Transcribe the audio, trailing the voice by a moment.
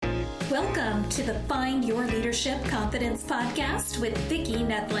Welcome to the Find Your Leadership Confidence podcast with Vicki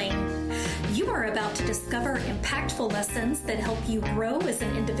Nedling. You are about to discover impactful lessons that help you grow as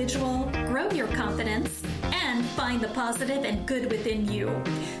an individual, grow your confidence, and find the positive and good within you,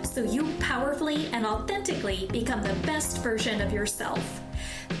 so you powerfully and authentically become the best version of yourself.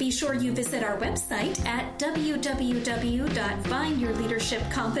 Be sure you visit our website at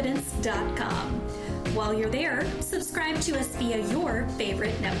www.findyourleadershipconfidence.com. While you're there, subscribe to us via your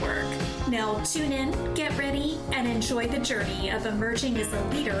favorite network. Now tune in, get ready, and enjoy the journey of emerging as a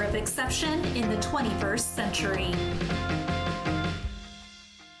leader of exception in the 21st century.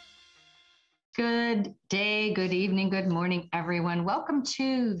 Good day, good evening, good morning, everyone. Welcome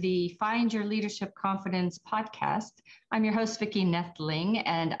to the Find Your Leadership Confidence podcast. I'm your host, Vicki Nedling,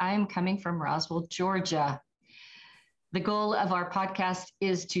 and I'm coming from Roswell, Georgia. The goal of our podcast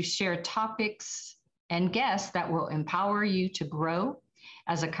is to share topics and guests that will empower you to grow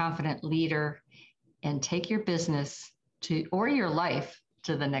as a confident leader and take your business or your life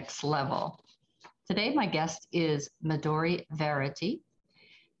to the next level. Today, my guest is Midori Verity.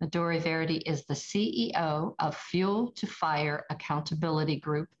 Midori Verity is the CEO of Fuel to Fire Accountability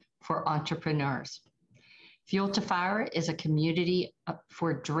Group for Entrepreneurs. Fuel to Fire is a community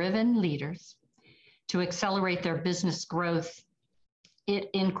for driven leaders to accelerate their business growth. It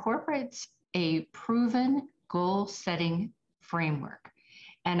incorporates a proven goal-setting framework,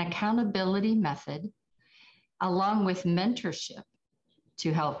 an accountability method, along with mentorship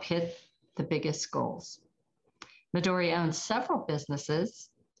to help hit the biggest goals. Midori owns several businesses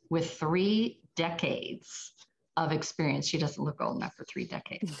with 3 decades of experience. She doesn't look old enough for 3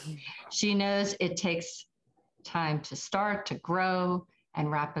 decades. She knows it takes time to start, to grow, and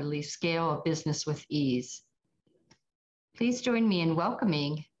rapidly scale a business with ease. Please join me in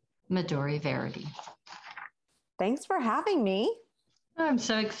welcoming Midori Verity. Thanks for having me. I'm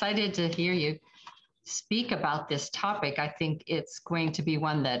so excited to hear you speak about this topic. I think it's going to be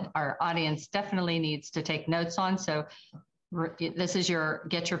one that our audience definitely needs to take notes on. So this is your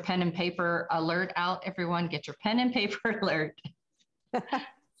get your pen and paper alert out, everyone. Get your pen and paper alert.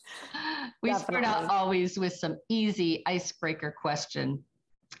 We start out always with some easy icebreaker question.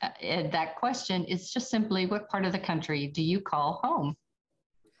 And that question is just simply, what part of the country do you call home?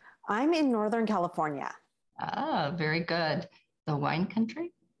 I'm in Northern California. Ah, very good. The wine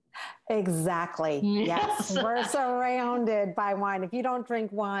country? Exactly. Yes. We're surrounded by wine. If you don't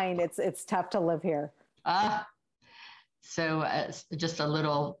drink wine, it's tough to live here. So just a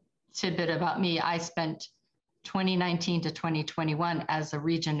little tidbit about me. I spent 2019 to 2021 as a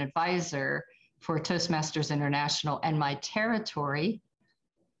region advisor for Toastmasters International, and my territory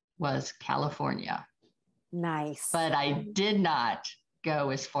was California. Nice. But I did not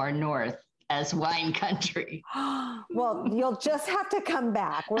go as far north as wine country. Well, you'll just have to come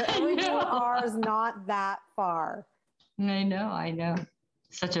back. Wherever you are is not that far. I know.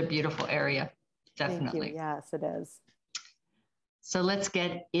 Such a beautiful area. Definitely. Thank you. Yes, it is. So let's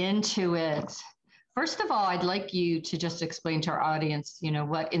get into it. First of all, I'd like you to just explain to our audience,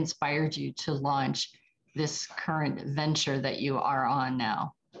 what inspired you to launch this current venture that you are on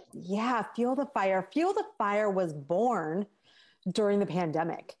now. Yeah, Fuel the Fire. Fuel the Fire was born during the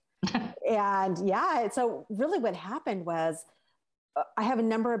pandemic. And so really what happened was I have a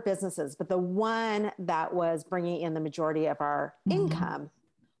number of businesses, but the one that was bringing in the majority of our income,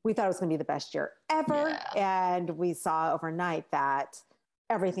 we thought it was going to be the best year ever. Yeah. And we saw overnight that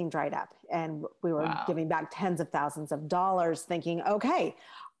everything dried up and we were giving back tens of thousands of dollars thinking, okay,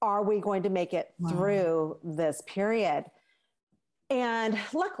 are we going to make it through this period? And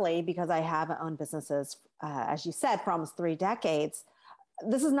luckily, because I have owned businesses, as you said, for almost 3 decades,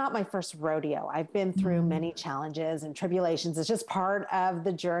 this is not my first rodeo. I've been through many challenges and tribulations. It's just part of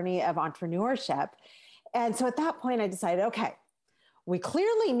the journey of entrepreneurship. And so at that point, I decided, okay, we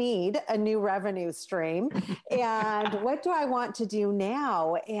clearly need a new revenue stream. And what do I want to do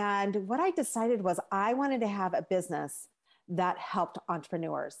now? And what I decided was I wanted to have a business that helped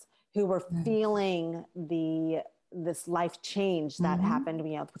entrepreneurs who were feeling this life change that happened,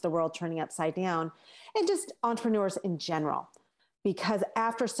 with the world turning upside down, and just entrepreneurs in general. Because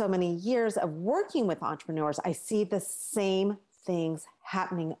after so many years of working with entrepreneurs, I see the same things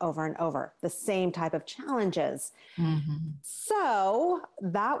happening over and over, the same type of challenges. So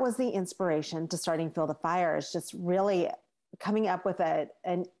that was the inspiration to starting Fuel the Fire, is just really coming up with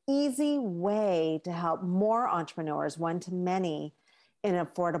an easy way to help more entrepreneurs, one-to-many, in an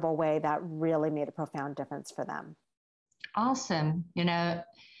affordable way that really made a profound difference for them. Awesome. I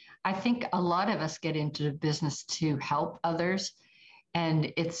think a lot of us get into business to help others.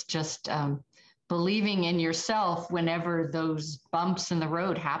 And it's just believing in yourself whenever those bumps in the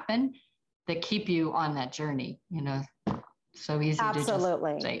road happen that keep you on that journey, so easy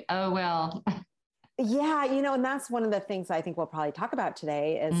Absolutely. to just say, oh, well. Yeah, and that's one of the things I think we'll probably talk about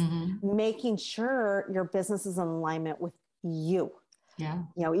today is making sure your business is in alignment with you. Yeah.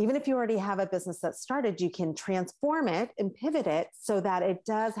 Even if you already have a business that started, you can transform it and pivot it so that it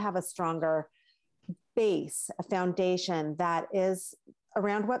does have a stronger base, a foundation that is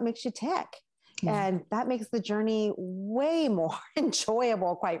around what makes you tick. Yeah. And that makes the journey way more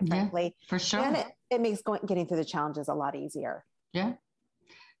enjoyable, quite frankly. Yeah, for sure. And it makes getting through the challenges a lot easier. Yeah.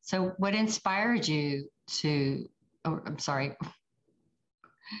 So what inspired you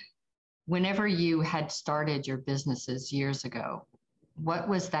whenever you had started your businesses years ago, what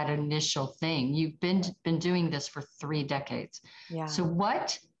was that initial thing? You've been doing this for 3 decades. Yeah. So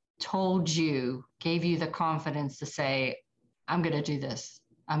what gave you the confidence to say, I'm going to do this.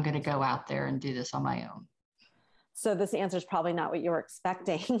 I'm going to go out there and do this on my own? So this answer is probably not what you were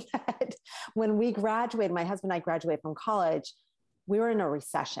expecting. But when we graduated, my husband and I graduated from college, we were in a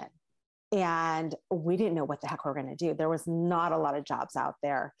recession and we didn't know what the heck we were going to do. There was not a lot of jobs out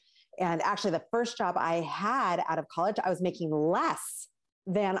there. And actually the first job I had out of college, I was making less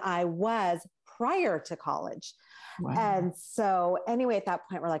than I was prior to college. Wow. And so anyway, at that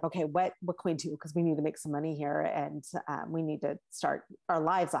point, we're like, okay, what can we do? Because we need to make some money here and we need to start our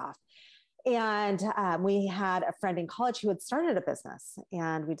lives off. And we had a friend in college who had started a business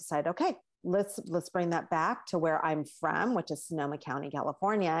and we decided, okay, let's bring that back to where I'm from, which is Sonoma County,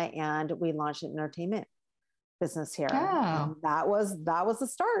 California. And we launched an entertainment business here. Oh. That was the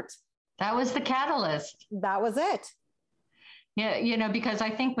start. That was the catalyst. That was it. Yeah. Because I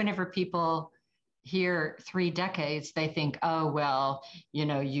think whenever people hear 3 decades, they think, oh, well,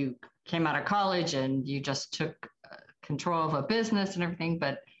 you came out of college and you just took control of a business and everything.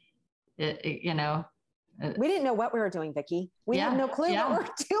 But, we didn't know what we were doing, Vicki. We had no clue what we were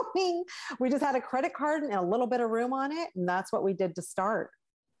doing. We just had a credit card and a little bit of room on it. And that's what we did to start.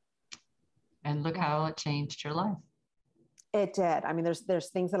 And look how it changed your life. It did. I mean, there's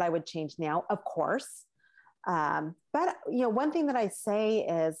things that I would change now, of course. But, one thing that I say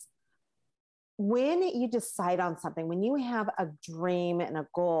is when you decide on something, when you have a dream and a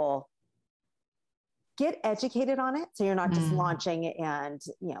goal, get educated on it. So you're not just launching and,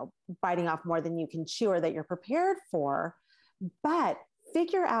 biting off more than you can chew or that you're prepared for, but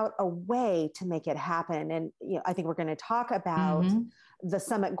figure out a way to make it happen. And, I think we're going to talk about the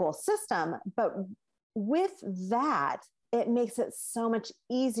Summit Goal System, but with that, it makes it so much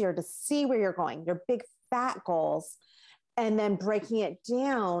easier to see where you're going, your big fat goals, and then breaking it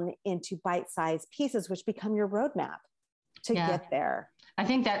down into bite-sized pieces, which become your roadmap to get there. I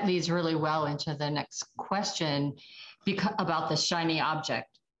think that leads really well into the next question about the shiny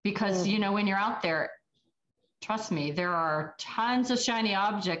object, because, when you're out there, trust me, there are tons of shiny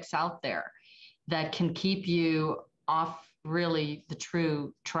objects out there that can keep you off really the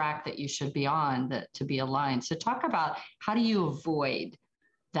true track that you should be on to be aligned. So talk about how do you avoid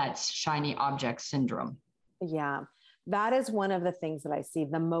that shiny object syndrome? Yeah, that is one of the things that I see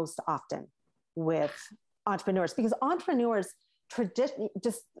the most often with entrepreneurs, because entrepreneurs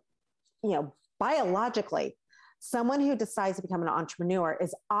biologically, someone who decides to become an entrepreneur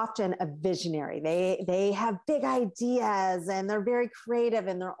is often a visionary. They have big ideas and they're very creative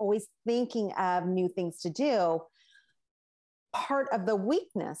and they're always thinking of new things to do. Part of the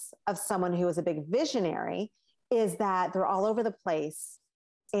weakness of someone who is a big visionary is that they're all over the place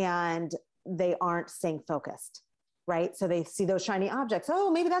and they aren't staying focused, right? So they see those shiny objects. Oh,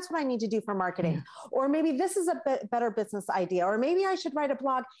 maybe that's what I need to do for marketing. Or maybe this is a better business idea. Or maybe I should write a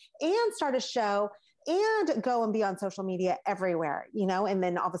blog and start a show and go and be on social media everywhere, and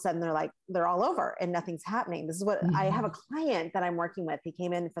then all of a sudden they're all over and nothing's happening. This is what I have a client that I'm working with. He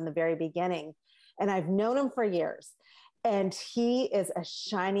came in from the very beginning and I've known him for years. And he is a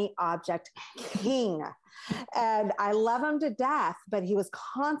shiny object king. And I love him to death, but he'd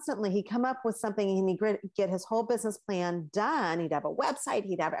come up with something and he'd get his whole business plan done. He'd have a website,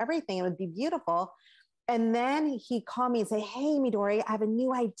 he'd have everything. It would be beautiful. And then he'd call me and say, hey, Midori, I have a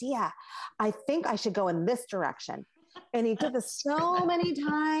new idea. I think I should go in this direction. And he did this so many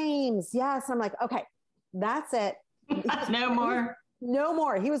times. Yes. I'm like, okay, that's it. No more. No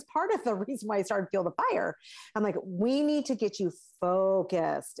more. He was part of the reason why I started Fuel the Fire. I'm like, we need to get you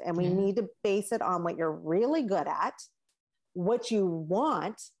focused and we need to base it on what you're really good at, what you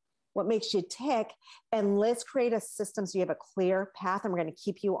want, what makes you tick. And let's create a system so you have a clear path and we're going to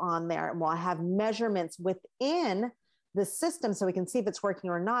keep you on there. And we'll have measurements within the system so we can see if it's working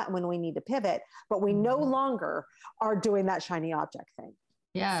or not and when we need to pivot. But we no longer are doing that shiny object thing.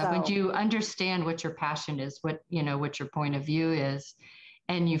 Yeah. When you understand what your passion is, what your point of view is,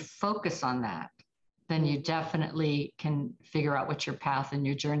 and you focus on that, then you definitely can figure out what your path and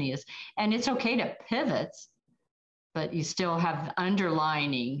your journey is. And it's okay to pivot, but you still have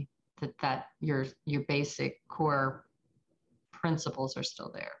underlining that your basic core principles are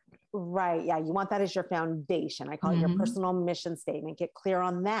still there. Right. Yeah. You want that as your foundation. I call it your personal mission statement. Get clear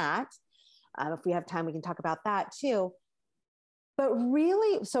on that. If we have time, we can talk about that too. But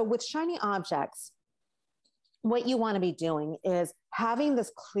really, so with shiny objects, what you want to be doing is having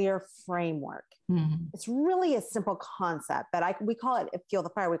this clear framework. It's really a simple concept, but we call it, Fuel the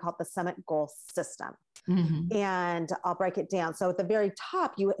Fire, we call it the Summit Goal System. And I'll break it down. So at the very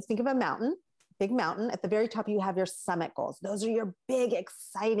top, you think of a mountain, big mountain. At the very top, you have your summit goals. Those are your big,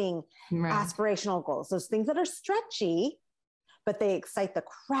 exciting, aspirational goals. Those things that are stretchy, but they excite the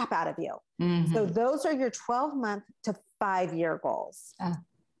crap out of you. So those are your 12-month to 5-year goals.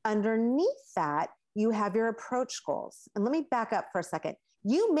 Underneath that, you have your approach goals. And let me back up for a second.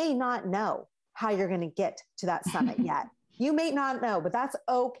 You may not know how you're going to get to that summit yet. You may not know, but that's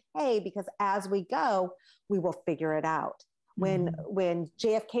okay, because as we go, we will figure it out. When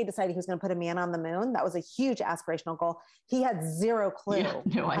JFK decided he was going to put a man on the moon, that was a huge aspirational goal. He had zero clue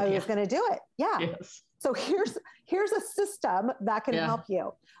how he was going to do it. Yes. So here's a system that can help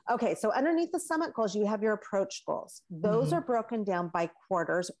you. Okay, so underneath the summit goals, you have your approach goals. Those are broken down by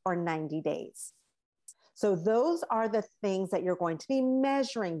quarters or 90 days. So those are the things that you're going to be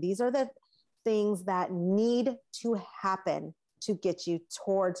measuring. These are the things that need to happen to get you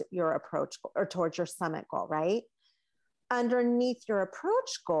towards your approach goal, or towards your summit goal, right? Underneath your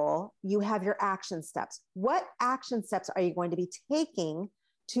approach goal, you have your action steps. What action steps are you going to be taking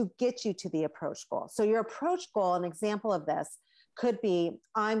to get you to the approach goal? So your approach goal, an example of this could be,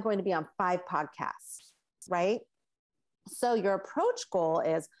 I'm going to be on 5 podcasts, right? So your approach goal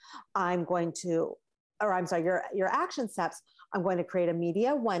is, your action steps, I'm going to create a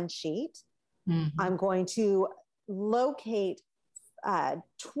media one sheet. I'm going to locate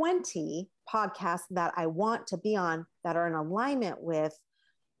 20 podcasts that I want to be on that are in alignment with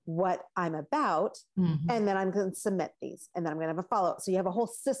what I'm about. And then I'm going to submit these, and then I'm going to have a follow-up. So you have a whole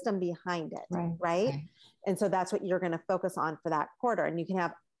system behind it, right? And so that's what you're going to focus on for that quarter. And you can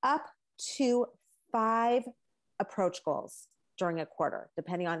have up to 5 approach goals during a quarter,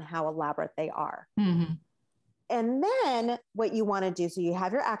 depending on how elaborate they are. And then what you want to do, so you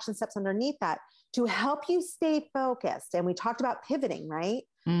have your action steps underneath that to help you stay focused. And we talked about pivoting, right?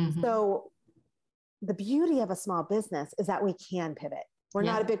 So the beauty of a small business is that we can pivot. We're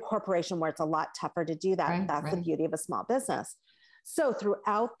not a big corporation where it's a lot tougher to do that. That's the beauty of a small business. So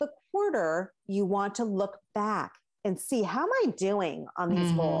throughout the quarter, you want to look back and see, how am I doing on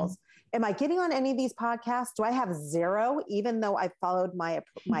these goals? Am I getting on any of these podcasts? Do I have 0, even though I followed my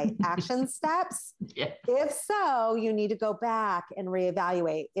action steps? If so, you need to go back and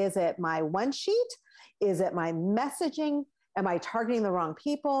reevaluate. Is it my one sheet? Is it my messaging? Am I targeting the wrong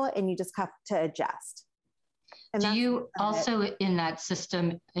people? And you just have to adjust. And do you also in that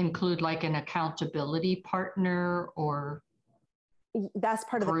system include like an accountability partner, or? That's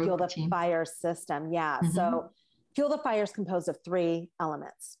part of the Fuel the Fire system. So Fuel the Fire is composed of 3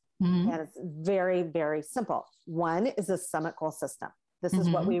 elements. And it's very, very simple. One is a summit goal system. This is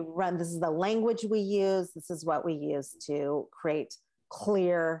what we run. This is the language we use. This is what we use to create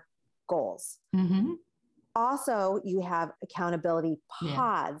clear goals. Also, you have accountability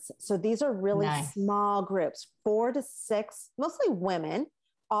pods. So these are really small groups, 4 to 6, mostly women,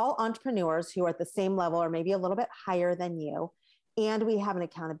 all entrepreneurs who are at the same level or maybe a little bit higher than you. And we have an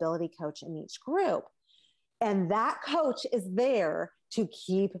accountability coach in each group. And that coach is there to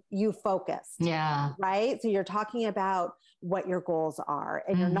keep you focused. Right? So you're talking about what your goals are,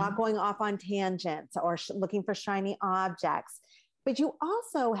 and you're not going off on tangents or looking for shiny objects. But you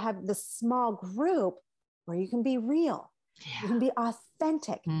also have this small group where you can be real. You can be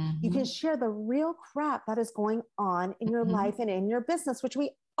authentic. You can share the real crap that is going on in your life and in your business, which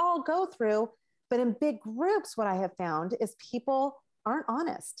we all go through. But in big groups, what I have found is people aren't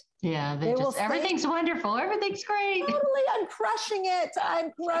honest. They just, everything's wonderful. Everything's great. Totally. I'm crushing it.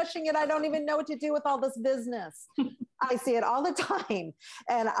 I don't even know what to do with all this business. I see it all the time.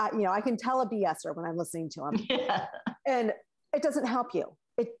 And I can tell a BSer when I'm listening to them. And it doesn't help you.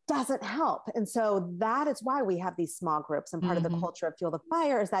 It doesn't help. And so that is why we have these small groups. And part of the culture of Fuel the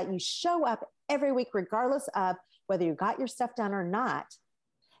Fire is that you show up every week, regardless of whether you got your stuff done or not,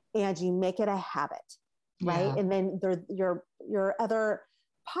 and you make it a habit. Right. And then your other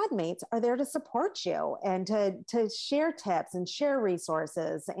podmates are there to support you and to share tips and share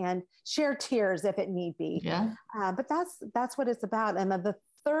resources and share tears if it need be. Yeah. But that's what it's about. And then the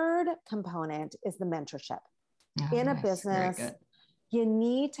third component is the mentorship. Oh, In a nice. business, you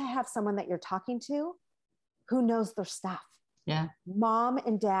need to have someone that you're talking to who knows their stuff. Yeah. Mom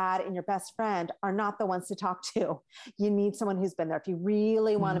and dad and your best friend are not the ones to talk to. You need someone who's been there. If you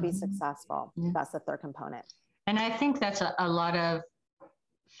really want to be successful, that's the third component. And I think that's a lot of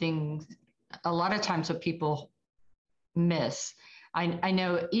things, a lot of times what people miss. I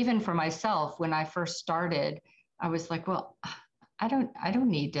know even for myself, when I first started, I was like, well, I don't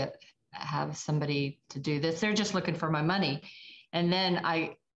need to have somebody to do this. They're just looking for my money. And then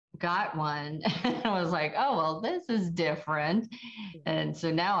I got one and I was like, oh, well, this is different. And so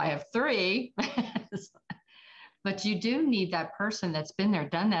now I have 3. But you do need that person that's been there,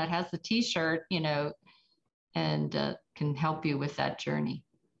 done that, has the t-shirt, and can help you with that journey.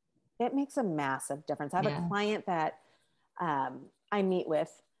 It makes a massive difference. I have a client that I meet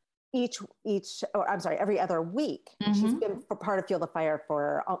with every other week. She's been part of Fuel the Fire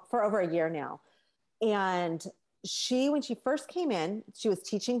for over a year now. And when she first came in, she was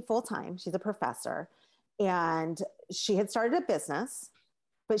teaching full time. She's a professor, and she had started a business,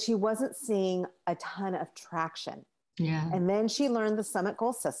 but she wasn't seeing a ton of traction. Yeah. And then she learned the Summit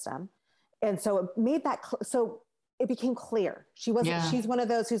Goal System. And so it made that, so it became clear. She's one of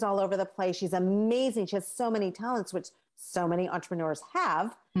those who's all over the place. She's amazing. She has so many talents, which so many entrepreneurs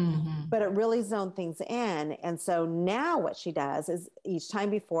have, but it really zoned things in. And so now what she does is each time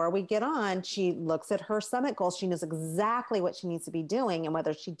before we get on, she looks at her summit goals. She knows exactly what she needs to be doing and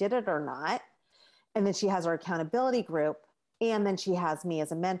whether she did it or not. And then she has her accountability group. And then she has me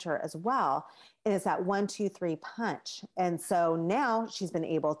as a mentor as well. And it's that 1, 2, 3 punch. And so now she's been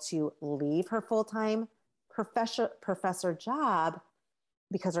able to leave her full-time professor job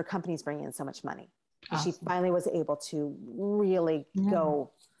because her company's bringing in so much money. Awesome. She finally was able to really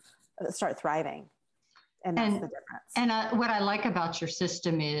go start thriving. And that's the difference. And what I like about your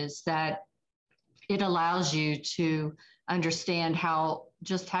system is that it allows you to understand how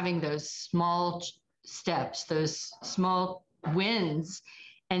just having those small steps, those small wins,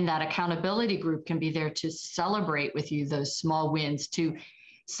 and that accountability group can be there to celebrate with you those small wins. To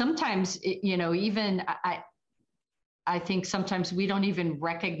sometimes, even I think sometimes we don't even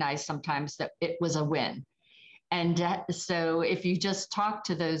recognize sometimes that it was a win. And so if you just talk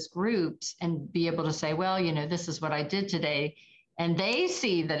to those groups and be able to say, well, this is what I did today, and they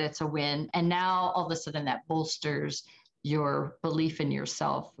see that it's a win. And now all of a sudden that bolsters your belief in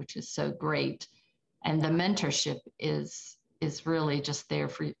yourself, which is so great. And the mentorship is really just there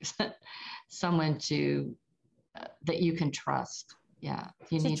for someone that you can trust. Yeah.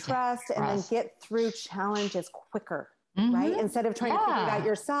 You need to trust and then get through challenges quicker, right? Instead of trying to figure it out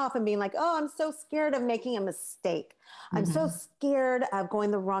yourself and being like, oh, I'm so scared of making a mistake. I'm so scared of going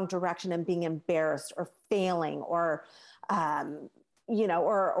the wrong direction and being embarrassed or failing or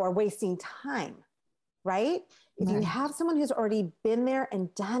wasting time, right? If you have someone who's already been there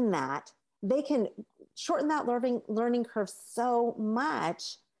and done that, they can shorten that learning curve so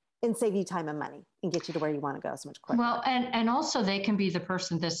much and save you time and money and get you to where you want to go so much quicker. Well, and also they can be the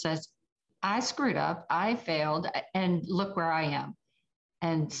person that says, I screwed up, I failed, and look where I am.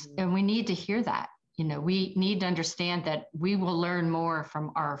 And we need to hear that. We need to understand that we will learn more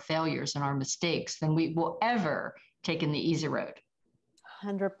from our failures and our mistakes than we will ever take in the easy road.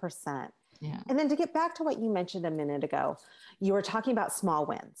 100%. Yeah. And then to get back to what you mentioned a minute ago, you were talking about small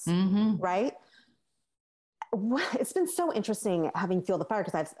wins, right? It's been so interesting having Fuel the Fire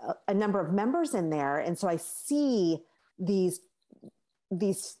because I have a number of members in there. And so I see these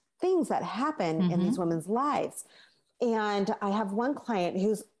things that happen in these women's lives. And I have one client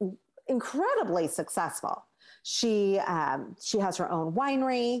who's incredibly successful. She has her own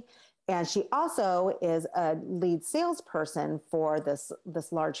winery, and she also is a lead salesperson for this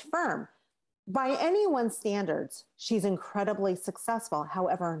large firm. By anyone's standards, she's incredibly successful.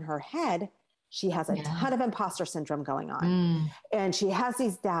 However, in her head, she has a ton of imposter syndrome going on. And she has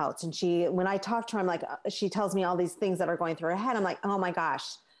these doubts. And when I talk to her, I'm like, she tells me all these things that are going through her head. I'm like, oh my gosh.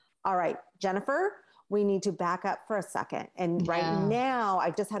 All right, Jennifer, we need to back up for a second. And right now,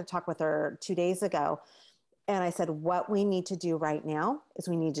 I just had a talk with her 2 days ago. And I said, what we need to do right now is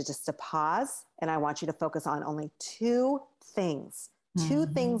we need to just to pause. And I want you to focus on only 2 things. 2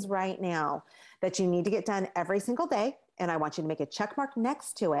 things right now that you need to get done every single day. And I want you to make a check mark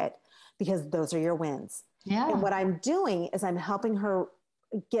next to it because those are your wins. Yeah. And what I'm doing is I'm helping her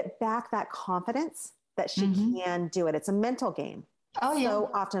get back that confidence that she can do it. It's a mental game. So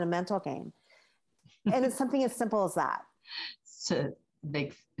often a mental game. And it's something as simple as that. So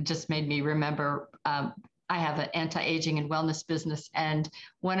just made me remember, I have an anti-aging and wellness business, and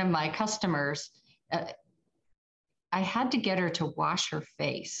one of my customers, I had to get her to wash her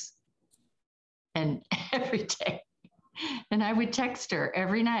face and every day. And I would text her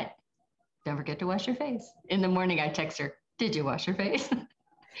every night, don't forget to wash your face. In the morning, I text her, did you wash your face?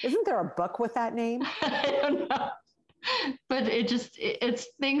 Isn't there a book with that name? I don't know. But it's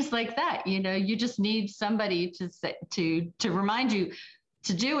things like that. You just need somebody to remind you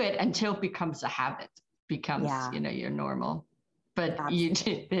to do it until it becomes a habit, becomes, your normal. But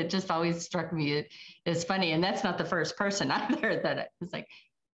it just always struck me as funny. And that's not the first person either that it's like,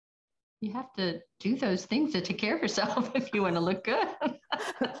 you have to do those things to take care of yourself if you want to look good.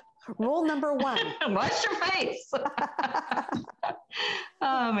 Rule number 1. Wash your face.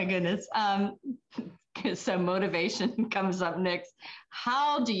 Oh my goodness. So motivation comes up next.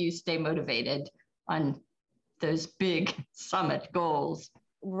 How do you stay motivated on those big summit goals?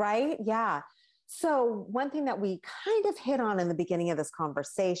 Right? Yeah. So one thing that we kind of hit on in the beginning of this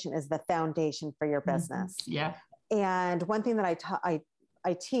conversation is the foundation for your business. Mm-hmm. Yeah. And one thing that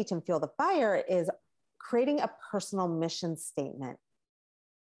I teach and Fuel the Fire is creating a personal mission statement.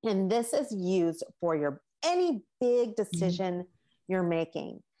 And this is used for any big decision you're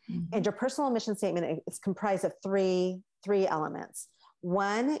making. Mm-hmm. And your personal mission statement is comprised of three elements.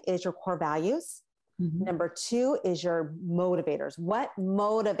 1 is your core values. Mm-hmm. Number 2 is your motivators. What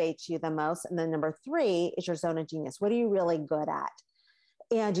motivates you the most? And then number 3 is your zone of genius. What are you really good at?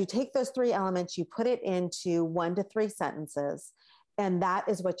 And you take those 3 elements, you put it into 1 to 3 sentences, and that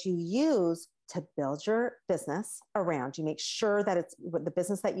is what you use to build your business around. You make sure that the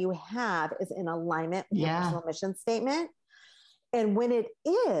business that you have is in alignment with your personal mission statement. And when it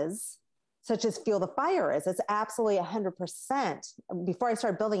is, such as Fuel the Fire is, it's absolutely 100%. Before I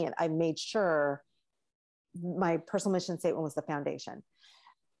started building it, I made sure my personal mission statement was the foundation.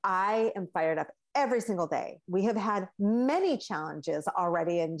 I am fired up every single day. We have had many challenges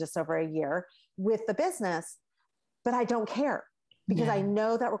already in just over a year with the business, but I don't care because I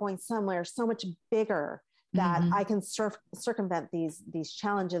know that we're going somewhere so much bigger that I can circumvent these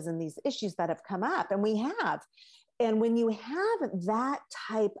challenges and these issues that have come up, and we have. And when you have that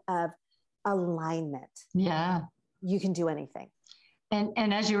type of alignment, you can do anything.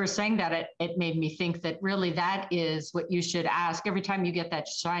 And as you were saying that, it made me think that really that is what you should ask. Every time you get that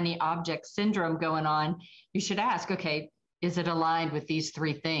shiny object syndrome going on, you should ask, okay, is it aligned with these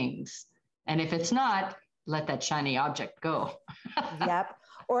 3 things? And if it's not, let that shiny object go. Yep.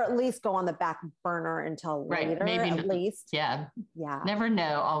 Or at least go on the back burner until later, maybe at least. Yeah. Never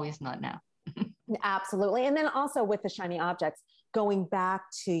know, always not now. Absolutely. And then also with the shiny objects, going back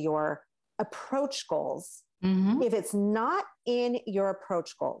to your approach goals. Mm-hmm. If it's not in your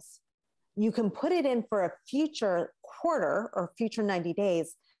approach goals, you can put it in for a future quarter or future 90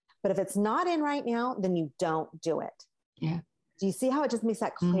 days. But if it's not in right now, then you don't do it. Yeah. Do you see how it just makes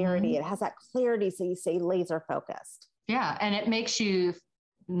that clarity? Mm-hmm. It has that clarity. So you stay laser focused. Yeah. And it makes you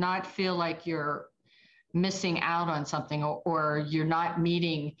not feel like you're missing out on something or you're not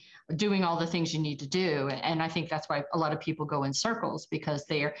doing all the things you need to do. And I think that's why a lot of people go in circles, because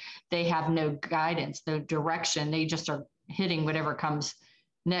they have no guidance, no direction. They just are hitting whatever comes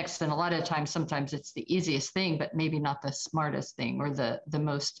next. And a lot of times, sometimes it's the easiest thing, but maybe not the smartest thing or the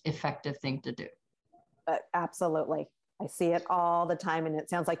most effective thing to do. Absolutely. I see it all the time, and it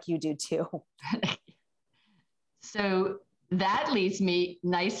sounds like you do too. So that leads me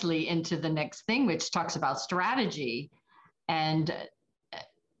nicely into the next thing, which talks about strategy. And,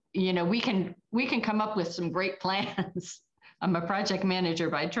 we can come up with some great plans. I'm a project manager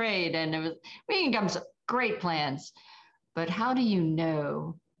by trade, and we can come up with great plans. But how do you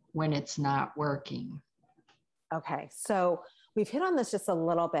know when it's not working? Okay. So we've hit on this just a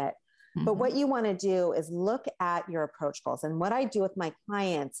little bit, but what you want to do is look at your approach goals. And what I do with my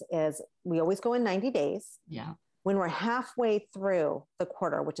clients is we always go in 90 days. Yeah. When we're halfway through the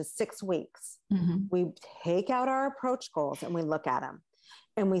quarter, which is 6 weeks, we take out our approach goals and we look at them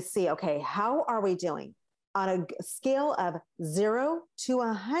and we see, okay, how are we doing on a scale of 0 to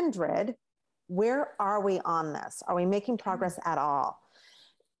 100? Where are we on this? Are we making progress at all?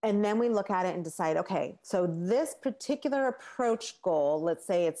 And then we look at it and decide, okay, so this particular approach goal, let's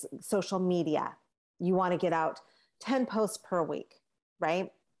say it's social media. You want to get out 10 posts per week,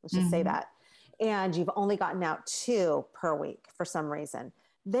 right? Let's just say that. And you've only gotten out 2 per week for some reason.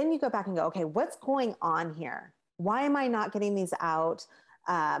 Then you go back and go, okay, what's going on here? Why am I not getting these out?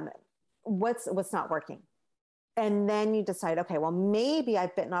 What's not working? And then you decide, okay, well, maybe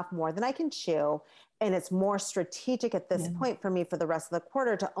I've bitten off more than I can chew. And it's more strategic at this point for me for the rest of the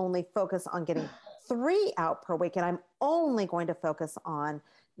quarter to only focus on getting 3 out per week and I'm only going to focus on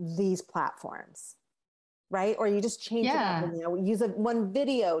these platforms, right? Or you just change it up and, use one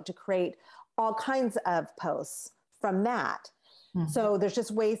video to create all kinds of posts from that. So there's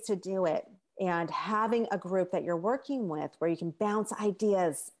just ways to do it. And having a group that you're working with where you can bounce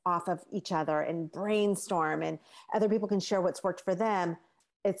ideas off of each other and brainstorm and other people can share what's worked for them,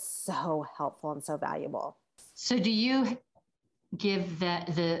 it's so helpful and so valuable. So do you give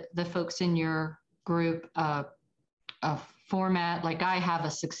the folks in your group a format? Like I have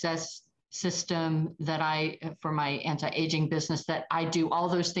a success system that for my anti-aging business, that I do all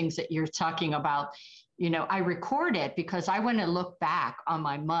those things that you're talking about. I record it because I want to look back on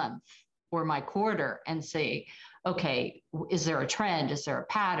my month or my quarter and say, okay, is there a trend? Is there a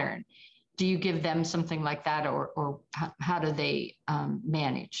pattern? Do you give them something like that, or how do they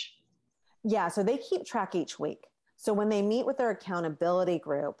manage? Yeah, so they keep track each week. So when they meet with their accountability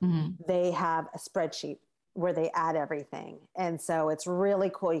group, they have a spreadsheet where they add everything. And so it's really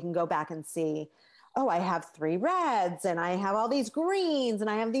cool. You can go back and see, oh, I have 3 reds and I have all these greens and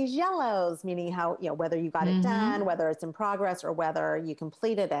I have these yellows, meaning how, whether you got it done, whether it's in progress or whether you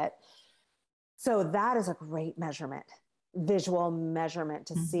completed it. So that is a great measurement, visual measurement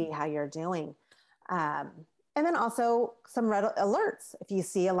to see how you're doing. And then also some red alerts. If you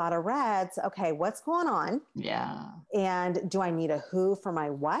see a lot of reds, okay, what's going on? Yeah. And do I need a who for my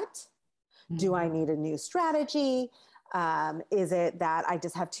what? Do I need a new strategy? Is it that I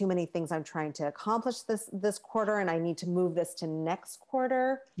just have too many things I'm trying to accomplish this quarter and I need to move this to next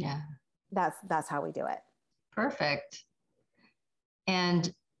quarter? Yeah. That's how we do it. Perfect.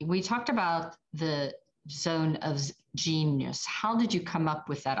 And we talked about the zone of genius. How did you come up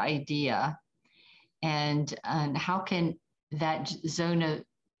with that idea? And how can that zone of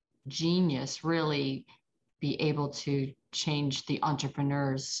genius really be able to change the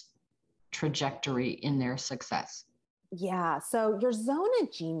entrepreneur's trajectory in their success? Yeah. So your zone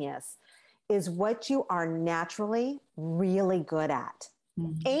of genius is what you are naturally really good at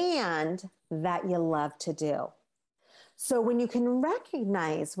and that you love to do. So when you can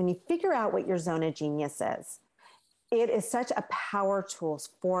recognize, when you figure out what your zone of genius is, it is such a power tool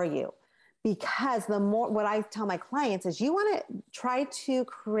for you. Because what I tell my clients is you want to try to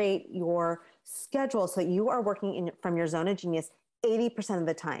create your schedule so that you are working from your zone of genius 80% of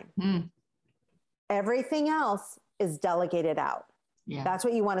the time. Everything else is delegated out. Yeah. That's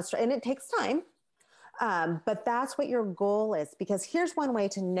what you want to start. And it takes time. But that's what your goal is. Because here's one way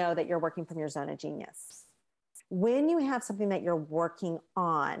to know that you're working from your zone of genius. When you have something that you're working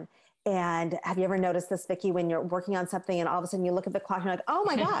on, and have you ever noticed this, Vicki, when you're working on something and all of a sudden you look at the clock and you're like, oh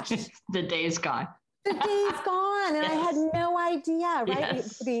my gosh. The day's gone. The day's gone. And I had no idea, right?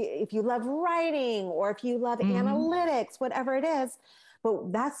 Yes. If you love writing or if you love analytics, whatever it is,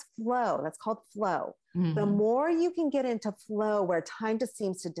 but that's flow. That's called flow. The more you can get into flow where time just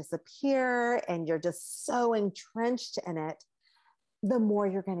seems to disappear and you're just so entrenched in it, the more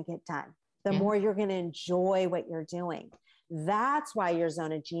you're going to get done, the more you're going to enjoy what you're doing. That's why your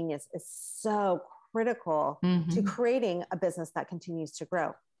zone of genius is so critical to creating a business that continues to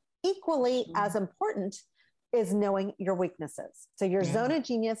grow. Equally as important is knowing your weaknesses. So your zone of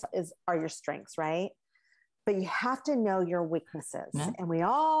genius are your strengths, right? But you have to know your weaknesses. And we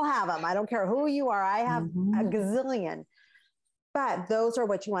all have them. I don't care who you are. I have a gazillion. But those are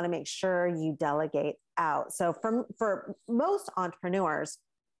what you want to make sure you delegate out. So for most entrepreneurs,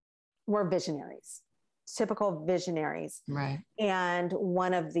 we're visionaries. Typical visionaries. Right. And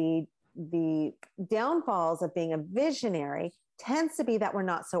one of the downfalls of being a visionary tends to be that we're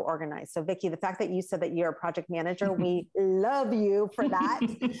not so organized. So Vicki, the fact that you said that you're a project manager, we love you for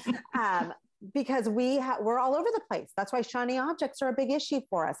that. Because we're all over the place. That's why shiny objects are a big issue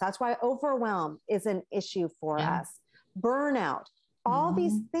for us. That's why overwhelm is an issue for us. Burnout, all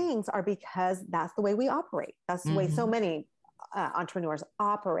these things are because that's the way we operate. That's the way so many entrepreneurs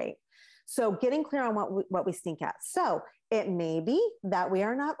operate. So getting clear on what we stink at. So it may be that we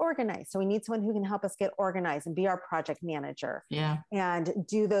are not organized. So we need someone who can help us get organized and be our project manager. Yeah. And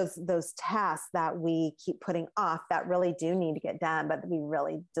do those tasks that we keep putting off that really do need to get done, but we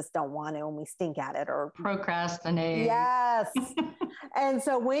really just don't want to and we stink at it or procrastinate. Yes. And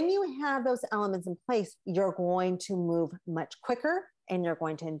so when you have those elements in place, you're going to move much quicker and you're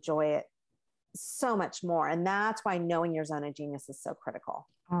going to enjoy it so much more. And that's why knowing your zone of genius is so critical.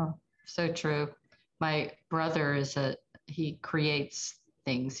 Oh, so true. My brother he creates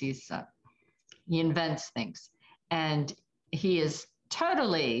things. He invents things, and he is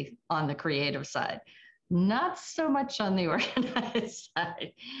totally on the creative side. Not so much on the organized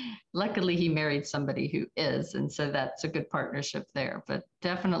side. Luckily, he married somebody who is, and so that's a good partnership there. But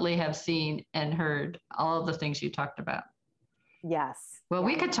definitely have seen and heard all the things you talked about. Yes. Well,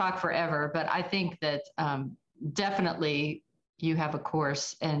 we could talk forever, but I think that definitely you have a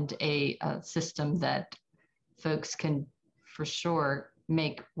course and a system that folks can for sure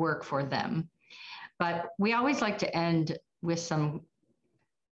make work for them. But we always like to end with some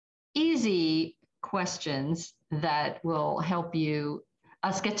easy questions that will help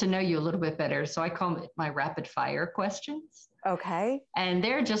us get to know you a little bit better. So I call it my rapid fire questions. Okay. And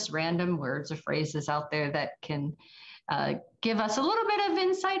they're just random words or phrases out there that can give us a little bit of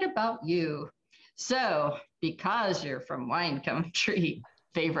insight about you. So, because you're from wine country,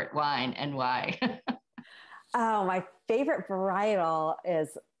 favorite wine and why? Oh, my favorite varietal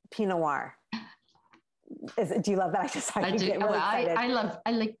is Pinot Noir. Do you love that? I do. Really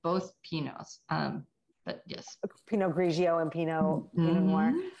I like both Pinots, but yes. Pinot Grigio and Pinot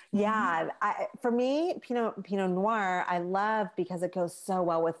Noir. Yeah, for me, Pinot Noir, I love because it goes so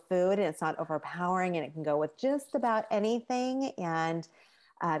well with food and it's not overpowering and it can go with just about anything. And,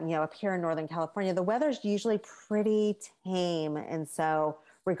 up here in Northern California, the weather's usually pretty tame. And so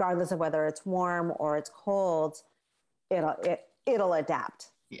regardless of whether it's warm or it's cold, it'll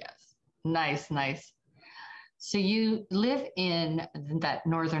adapt. Yes. Nice. So you live in that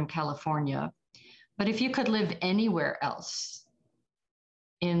Northern California, but if you could live anywhere else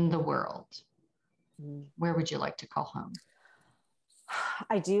in the world, where would you like to call home?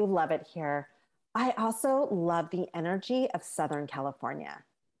 I do love it here. I also love the energy of Southern California.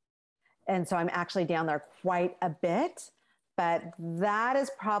 And so I'm actually down there quite a bit, but that is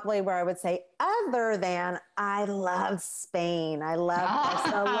probably where I would say, other than I love Spain. I love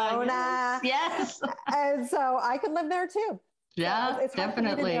Barcelona. Yes. And so I could live there too. Yeah, so it's definitely.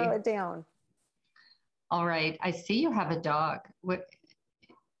 hard for me to narrow it down. All right. I see you have a dog.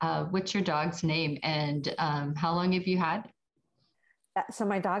 What's your dog's name and how long have you had? So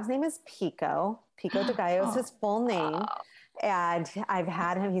my dog's name is Pico. Pico de Gallo is his full name. Wow. And I've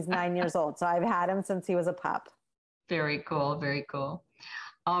had him, he's 9 years old. So I've had him since he was a pup. Very cool. Very cool.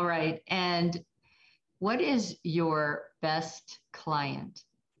 All right. And what is your best client?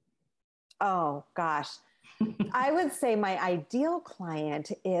 Oh, gosh. I would say my ideal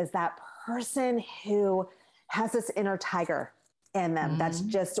client is that person who has this inner tiger in them that's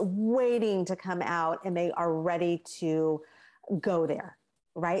just waiting to come out and they are ready to go there,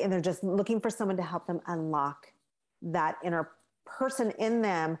 right? And they're just looking for someone to help them unlock that inner person in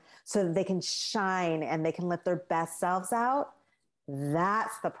them so that they can shine and they can let their best selves out.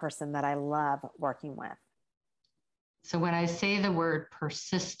 That's the person that I love working with. So when I say the word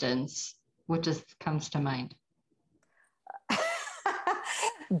persistence, what just comes to mind?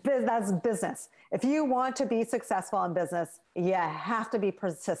 That's business. If you want to be successful in business, you have to be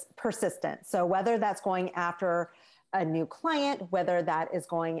persistent. So whether that's going after a new client, whether that is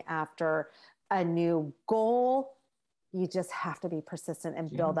going after a new goal, you just have to be persistent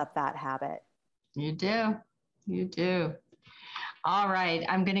and build up that habit. You do. All right.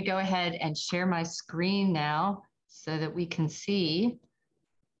 I'm going to go ahead and share my screen now so that we can see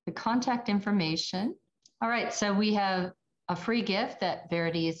the contact information. All right. So we have a free gift that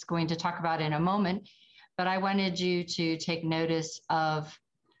Verity is going to talk about in a moment, but I wanted you to take notice of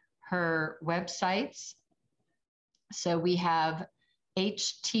her websites. So we have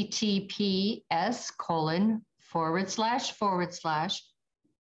https://for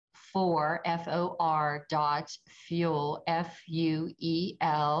FOR.fuel,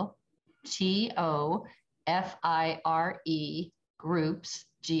 FUELTOFIRE groups, GROUPS.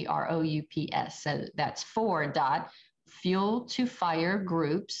 So that's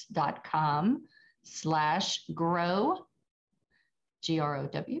for.fueltofiregroups.com/grow,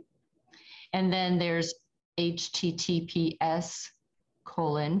 GROW. And then there's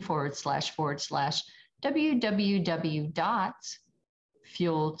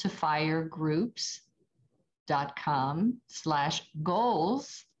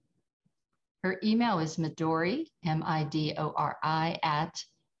Her email is Midori, MIDORI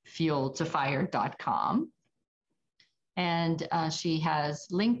 @fueltofire.com. And she has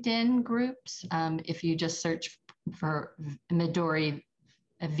LinkedIn groups. If you just search for Midori,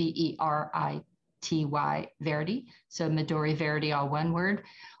 Verity, so Midori Verity, all one word,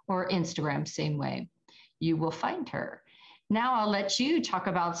 or Instagram, same way, you will find her. Now I'll let you talk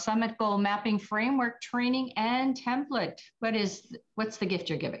about Summit Goal Mapping Framework Training and Template. What's the gift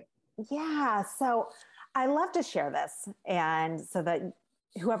you're giving? Yeah, so I love to share this, and so that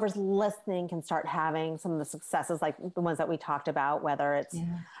whoever's listening can start having some of the successes, like the ones that we talked about, whether it's,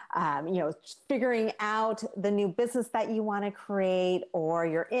 figuring out the new business that you want to create, or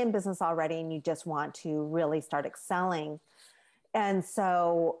you're in business already and you just want to really start excelling. And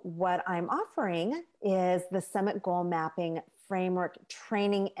so what I'm offering is the Summit Goal Mapping Framework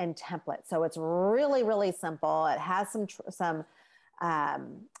training and template. So it's really, really simple. It has some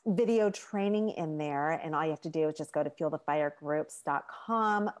video training in there. And all you have to do is just go to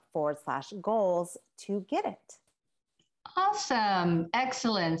fuelthefiregroups.com/goals to get it. Awesome.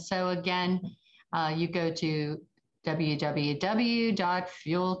 Excellent. So again, you go to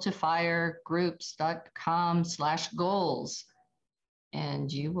www.fuelthefiregroups.com/goals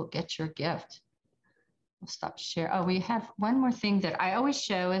and you will get your gift. We'll stop share. Oh, we have one more thing that I always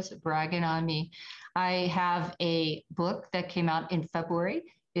show is bragging on me. I have a book that came out in February.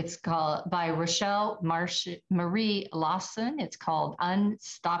 It's called by Rochelle Marie Lawson. It's called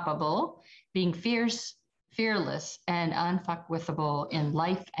Unstoppable, Being Fierce, Fearless, and Unfuckwithable in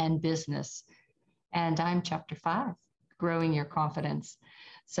Life and Business. And I'm chapter 5, Growing Your Confidence.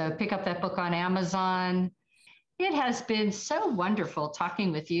 So pick up that book on Amazon. It has been so wonderful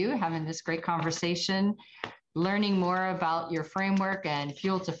talking with you, having this great conversation, learning more about your framework and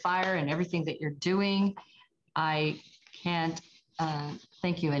Fuel to Fire and everything that you're doing. I can't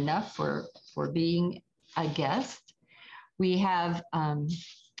thank you enough for being a guest. We have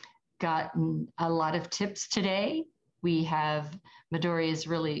gotten a lot of tips today. We have,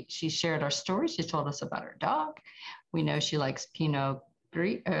 Midori she shared our story. She told us about her dog. We know she likes Pinot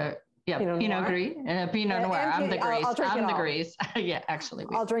Gris. Pinot Gris, Pinot Noir. I'm the Gris. I'm the Gris. Yeah, actually.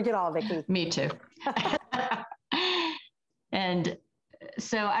 I'll drink it all, Vicki. Me too. And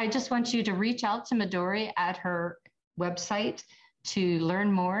so I just want you to reach out to Midori at her website to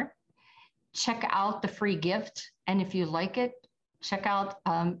learn more. Check out the free gift. And if you like it, check out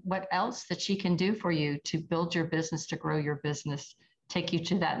what else that she can do for you to build your business, to grow your business, take you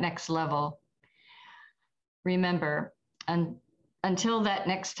to that next level. Remember, until that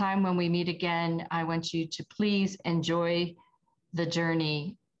next time when we meet again, I want you to please enjoy the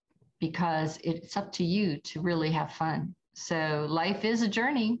journey, because it's up to you to really have fun. So life is a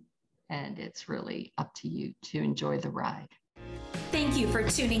journey, and it's really up to you to enjoy the ride. Thank you for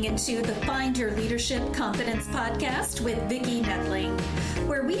tuning into the Find Your Leadership Confidence podcast with Vicki Nedling,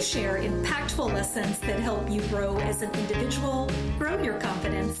 where we share impactful lessons that help you grow as an individual, grow your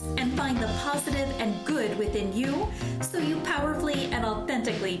confidence, and find the positive and good within you so you powerfully and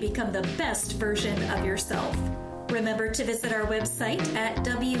authentically become the best version of yourself. Remember to visit our website at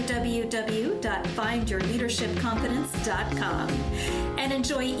www.findyourleadershipconfidence.com and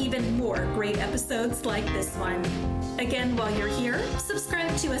enjoy even more great episodes like this one. Again, while you're here,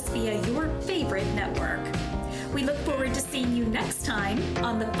 subscribe to us via your favorite network. We look forward to seeing you next time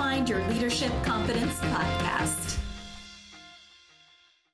on the Find Your Leadership Confidence podcast.